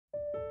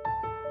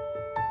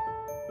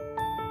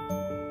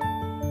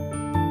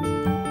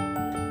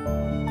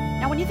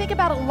you think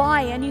about a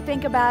lion, you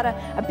think about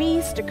a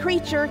beast, a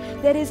creature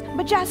that is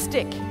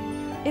majestic.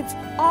 It's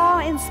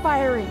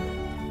awe-inspiring.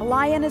 A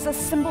lion is a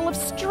symbol of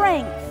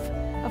strength,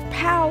 of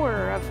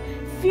power, of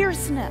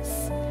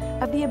fierceness,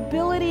 of the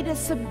ability to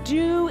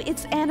subdue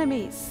its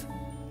enemies.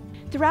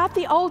 Throughout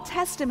the Old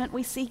Testament,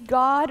 we see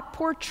God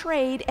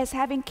portrayed as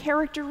having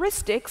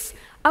characteristics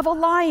of a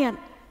lion.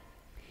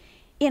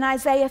 In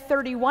Isaiah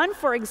 31,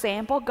 for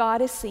example,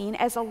 God is seen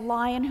as a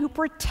lion who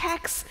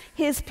protects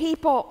his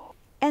people.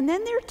 And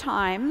then there are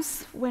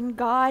times when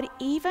God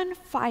even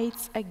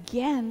fights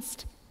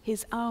against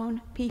his own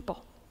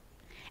people,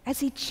 as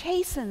he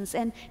chastens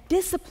and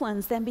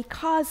disciplines them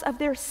because of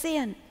their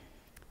sin.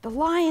 The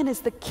lion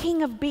is the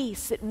king of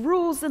beasts. It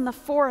rules in the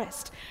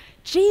forest.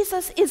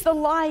 Jesus is the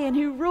lion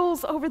who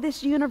rules over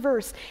this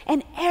universe,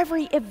 and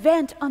every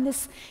event on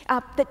this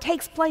that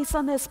takes place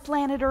on this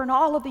planet or in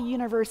all of the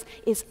universe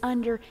is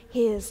under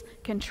his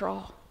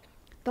control.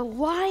 The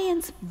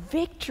lion's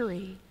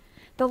victory,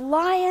 the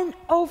lion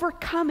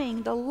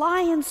overcoming, the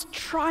lion's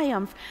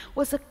triumph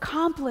was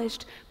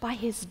accomplished by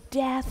his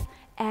death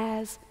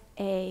as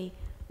a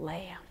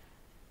lamb.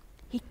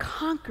 He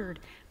conquered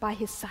by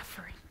his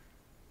suffering.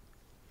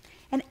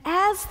 And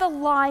as the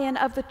Lion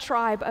of the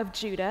tribe of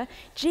Judah,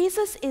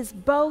 Jesus is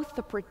both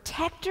the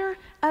protector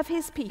of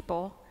his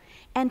people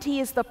and he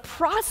is the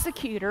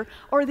prosecutor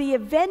or the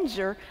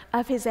avenger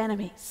of his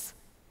enemies.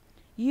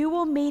 You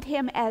will meet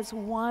him as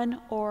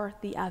one or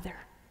the other.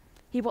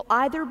 He will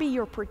either be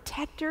your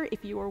protector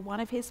if you are one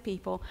of his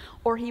people,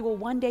 or he will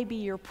one day be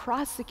your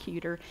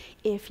prosecutor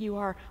if you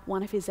are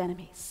one of his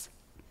enemies.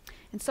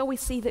 And so we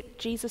see that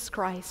Jesus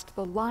Christ,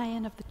 the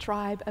Lion of the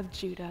tribe of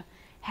Judah,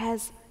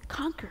 has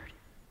conquered.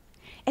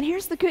 And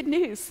here's the good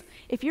news.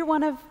 If you're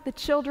one of the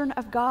children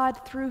of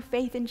God through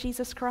faith in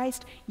Jesus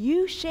Christ,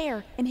 you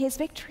share in his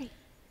victory.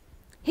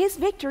 His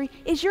victory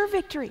is your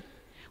victory.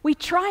 We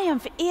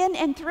triumph in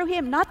and through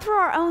him, not through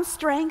our own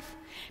strength,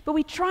 but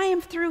we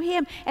triumph through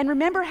him. And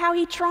remember how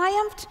he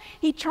triumphed?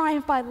 He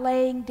triumphed by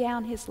laying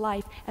down his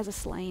life as a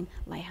slain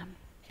lamb.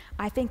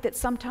 I think that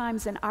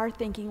sometimes in our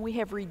thinking we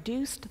have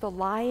reduced the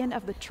Lion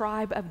of the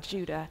tribe of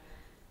Judah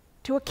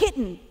to a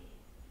kitten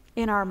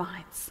in our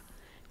minds.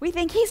 We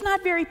think he's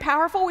not very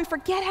powerful. We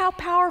forget how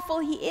powerful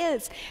he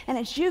is. And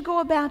as you go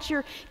about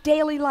your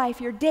daily life,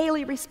 your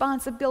daily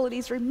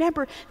responsibilities,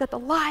 remember that the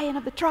Lion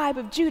of the tribe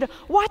of Judah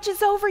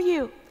watches over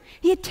you.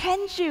 He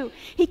attends you.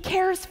 He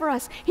cares for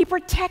us. He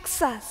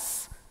protects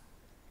us.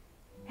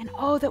 And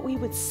oh, that we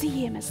would see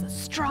him as the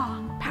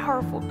strong,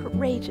 powerful,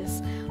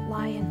 courageous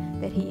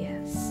lion that he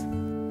is.